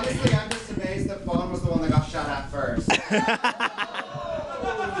 Honestly, I'm just amazed that Fawn was the one that got shot at first.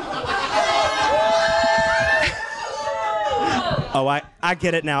 Oh, I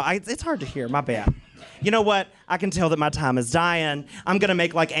get it now. It's hard to hear, my bad. You know what? I can tell that my time is dying. I'm gonna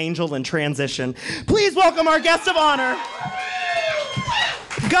make like Angel and transition. Please welcome our guest of honor,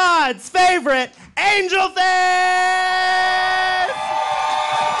 God's favorite, Angel Face!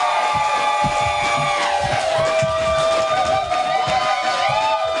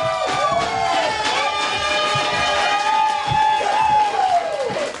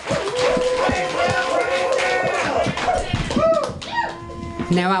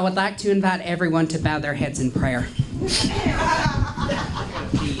 Now I would like to invite everyone to bow their heads in prayer.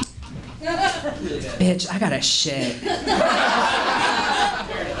 Bitch, I gotta shit.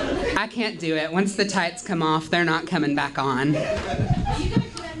 I can't do it. Once the tights come off, they're not coming back on.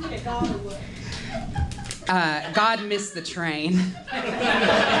 God missed the train.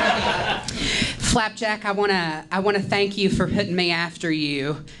 Flapjack, I wanna thank you for putting me after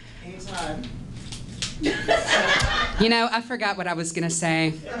you. Anytime. You know, I forgot what I was gonna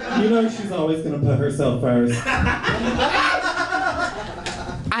say. You know she's always gonna put herself first.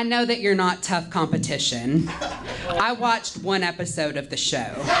 I know that you're not tough competition. I watched one episode of the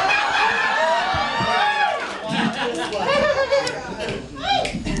show.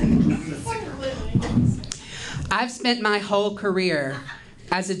 I've spent my whole career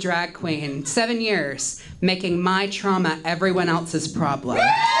as a drag queen. 7 years, making my trauma everyone else's problem.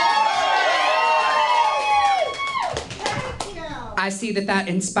 I see that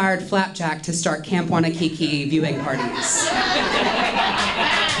inspired Flapjack to start Camp Wanakiki viewing parties.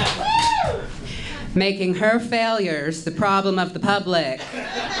 Making her failures the problem of the public.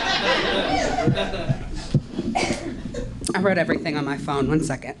 I wrote everything on my phone. 1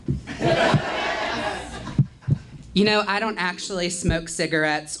 second. You know, I don't actually smoke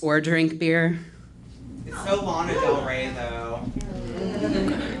cigarettes or drink beer. It's so Lana Del Rey, though.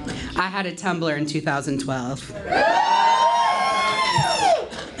 I had a Tumblr in 2012.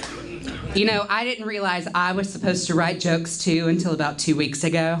 You know, I didn't realize I was supposed to write jokes too until about 2 weeks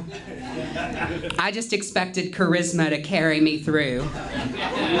ago. I just expected charisma to carry me through.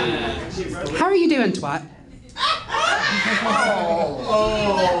 How are you doing, twat?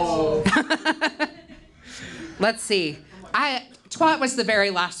 Let's see. Twat was the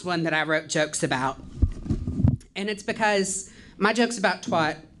very last one that I wrote jokes about. And it's because my jokes about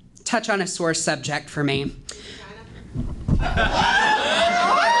twat touch on a sore subject for me.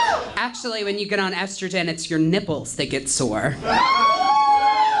 Actually, when you get on estrogen, it's your nipples that get sore.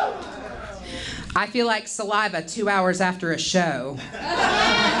 I feel like Saliva 2 hours after a show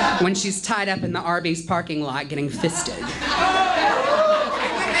when she's tied up in the Arby's parking lot getting fisted.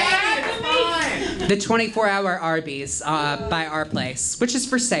 The 24-hour Arby's by our place, which is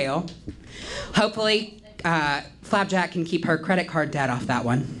for sale. Hopefully, Flapjack can keep her credit card debt off that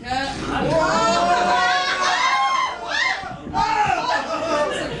one.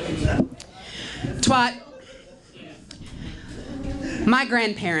 Twat, my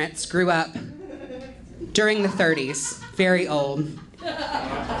grandparents grew up during the 30s, very old,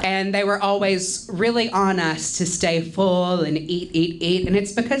 and they were always really on us to stay full and eat, and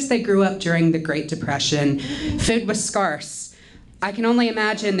it's because they grew up during the Great Depression. Food was scarce. I can only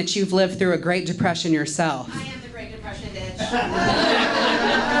imagine that you've lived through a Great Depression yourself. I am the Great Depression bitch.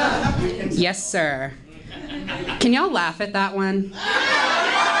 Yes, sir. Can y'all laugh at that one?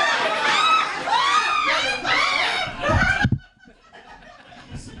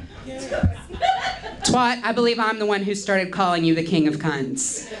 Twat, I believe I'm the one who started calling you the king of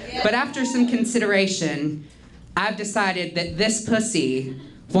cunts. But after some consideration, I've decided that this pussy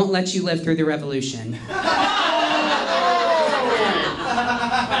won't let you live through the revolution.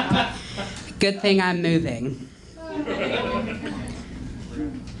 Good thing I'm moving.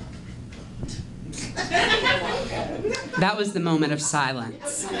 That was the moment of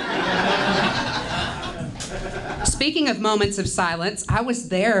silence. Speaking of moments of silence, I was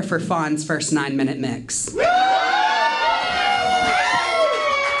there for Fawn's first 9-minute mix.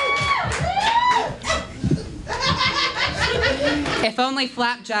 If only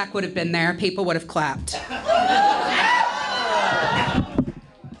Flapjack would have been there, people would have clapped.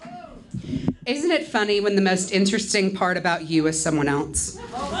 Isn't it funny when the most interesting part about you is someone else?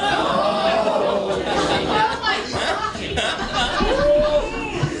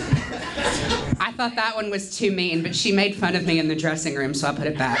 I thought that one was too mean, but she made fun of me in the dressing room, so I put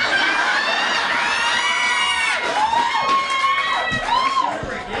it back.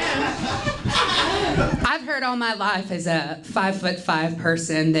 I've heard all my life as a 5'5"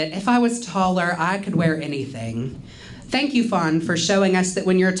 person that if I was taller, I could wear anything. Thank you, Fawn, for showing us that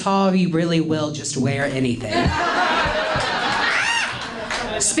when you're tall, you really will just wear anything.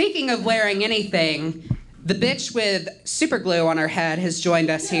 Speaking of wearing anything, the bitch with super glue on her head has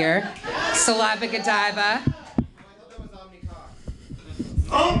joined us here. Saliva Godiva.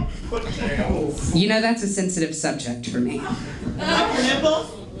 You know, that's a sensitive subject for me. Kind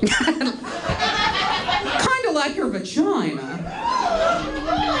of like your vagina.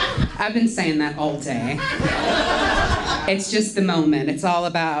 I've been saying that all day. It's just the moment. It's all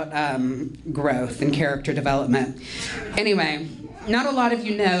about growth and character development. Anyway, not a lot of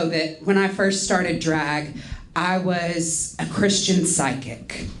you know that when I first started drag, I was a Christian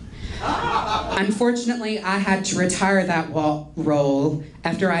psychic. Unfortunately, I had to retire that role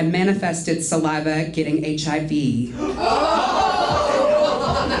after I manifested Saliva getting HIV.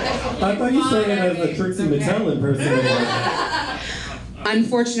 I thought you started as a Trixie Mattel impersonator.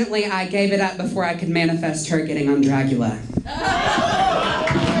 Unfortunately, I gave it up before I could manifest her getting on Dragula.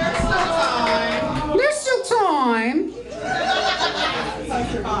 There's still time.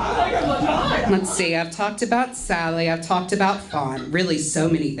 Let's see, I've talked about Sally, I've talked about Fawn. Really, so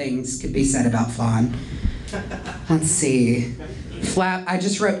many things could be said about Fawn. Let's see. Flap, I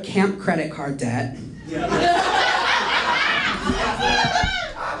just wrote camp credit card debt.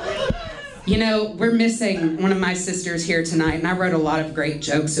 You know, we're missing one of my sisters here tonight, and I wrote a lot of great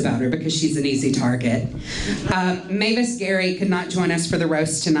jokes about her because she's an easy target. Mavis Gary could not join us for the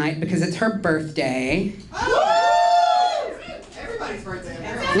roast tonight because it's her birthday. Everybody's birthday.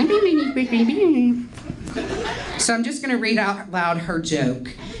 So I'm just going to read out loud her joke,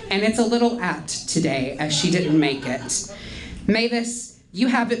 and it's a little apt today as she didn't make it. Mavis, you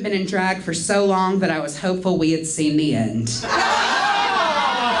haven't been in drag for so long that I was hopeful we had seen the end.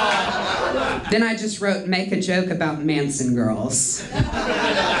 Then I just wrote, make a joke about Manson girls.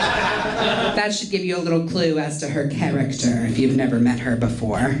 That should give you a little clue as to her character if you've never met her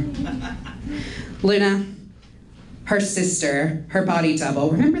before. Luna, her sister, her body double.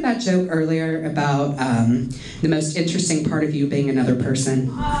 Remember that joke earlier about the most interesting part of you being another person?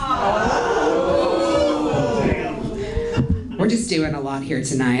 We're just doing a lot here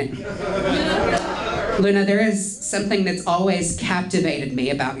tonight. Luna, there is something that's always captivated me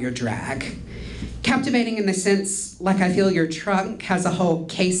about your drag. Captivating in the sense, like I feel your trunk has a whole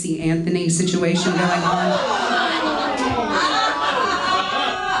Casey Anthony situation going on.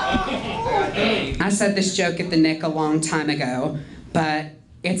 I said this joke at the Nick a long time ago, but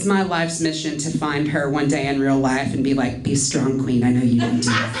it's my life's mission to find her one day in real life and be like, be strong, queen, I know you can do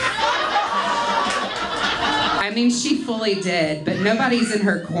it. I mean, she fully did, but nobody's in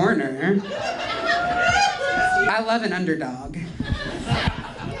her corner. I love an underdog.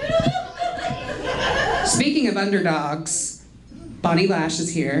 Speaking of underdogs, Bonnie Lash is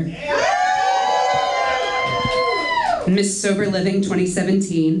here. Miss Sober Living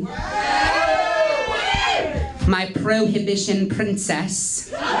 2017. My prohibition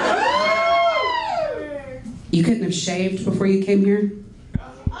princess. You couldn't have shaved before you came here?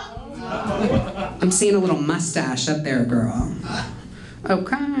 I'm seeing a little mustache up there, girl.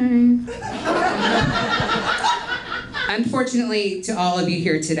 Okay. Unfortunately, to all of you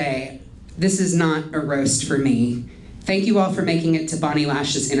here today, this is not a roast for me. Thank you all for making it to Bonnie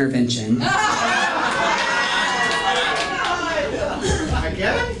Lash's intervention. I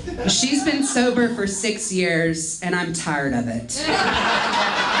get it. She's been sober for 6 years, and I'm tired of it.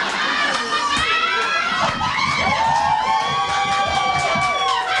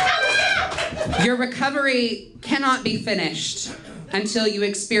 Your recovery cannot be finished until you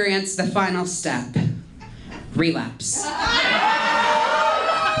experience the final step, relapse.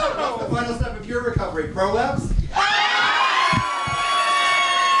 What's the final step of your recovery? Prolapse?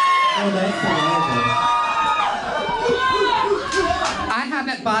 Oh, that's the I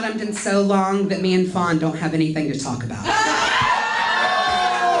haven't bottomed in so long that me and Fawn don't have anything to talk about.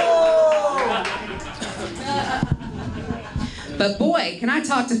 But boy, can I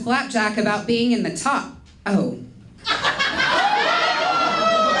talk to Flapjack about being in the top. Oh.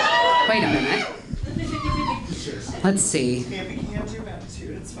 Wait a minute. Let's see.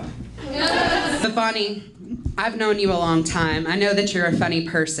 But Bonnie, I've known you a long time. I know that you're a funny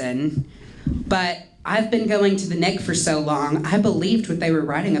person, but I've been going to the Nick for so long, I believed what they were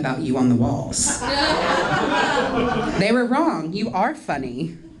writing about you on the walls. They were wrong. You are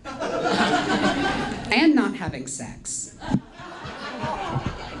funny. And not having sex.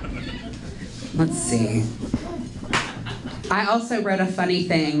 Let's see. I also wrote a funny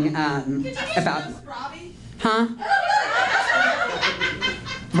thing about... Huh?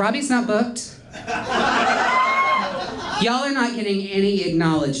 Robbie's not booked. Y'all are not getting any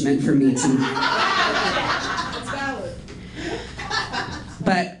acknowledgement from me tonight.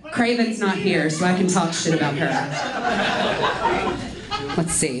 But Craven's not here, so I can talk shit about her.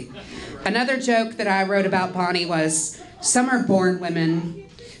 Let's see. Another joke that I wrote about Bonnie was, some are born women,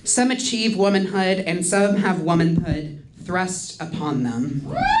 some achieve womanhood, and some have womanhood thrust upon them.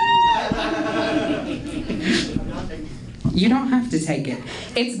 You don't have to take it.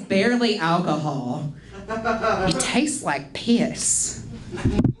 It's barely alcohol. It tastes like piss.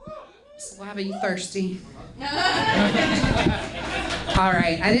 Slava, you thirsty? All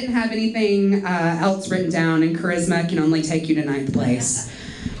right, I didn't have anything else written down, and charisma can only take you to 9th place.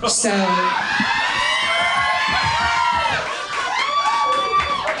 So...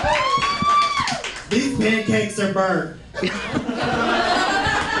 These pancakes are burnt.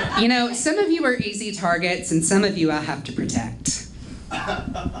 You know, some of you are easy targets, and some of you I have to protect.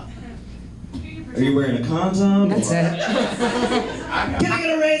 Are you wearing a condom? That's it. Can I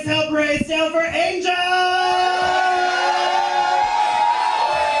get a raise, help raise down for Angel?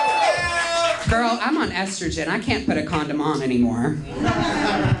 Girl, I'm on estrogen. I can't put a condom on anymore. You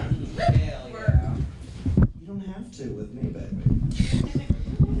don't have to with me, baby.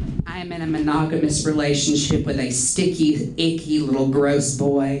 I am in a monogamous relationship with a sticky, icky little gross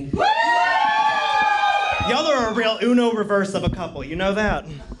boy. Y'all are a real Uno reverse of a couple, you know that?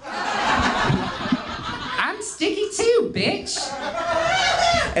 bitch.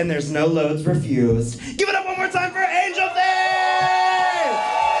 And there's no loads refused. Give it up one more time for Angel Faith!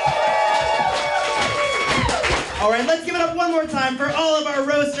 All right, let's give it up one more time for all of our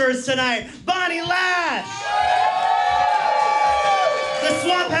roasters tonight. Bonnie Lash! The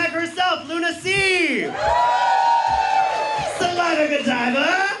Swamp Hack herself, Luna C! Saliva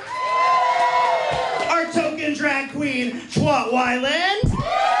Godiva! Our token drag queen, Twat Wyland!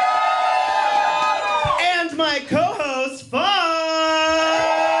 And my co-host, Fazce!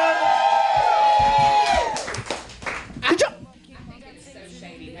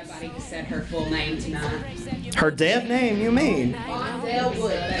 Said her full name tonight. Her damn name, you mean?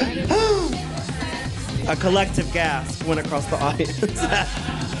 A collective gasp went across the audience.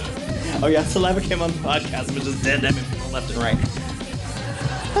 Oh yeah, Saliva came on the podcast, but just dead people left and right.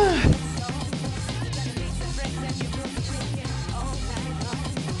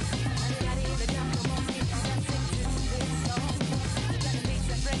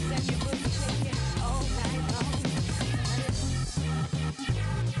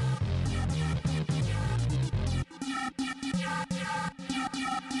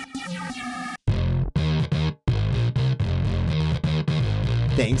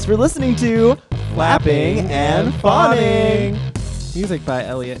 Thanks for listening to Flapping and Fawning. Music by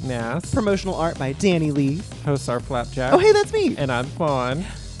Elliot Nass. Promotional art by Danny Lee. Hosts are Flapjack. Oh, hey, that's me. And I'm Fawn.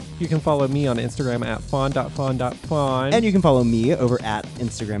 You can follow me on Instagram at fawn.fawn.fawn. And you can follow me over at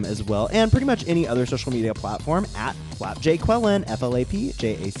Instagram as well, and pretty much any other social media platform at FlapJQuellen,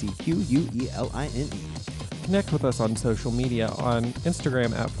 FlapJQuelline. Connect with us on social media on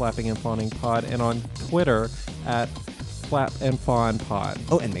Instagram at Flapping and Fawning Pod and on Twitter at Flap and Fawn Pod.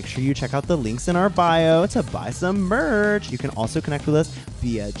 Oh, and make sure you check out the links in our bio to buy some merch. You can also connect with us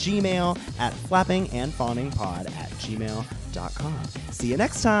via Gmail at flappingandfawningpod@gmail.com. See you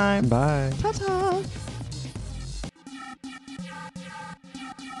next time. Bye. Ta-ta.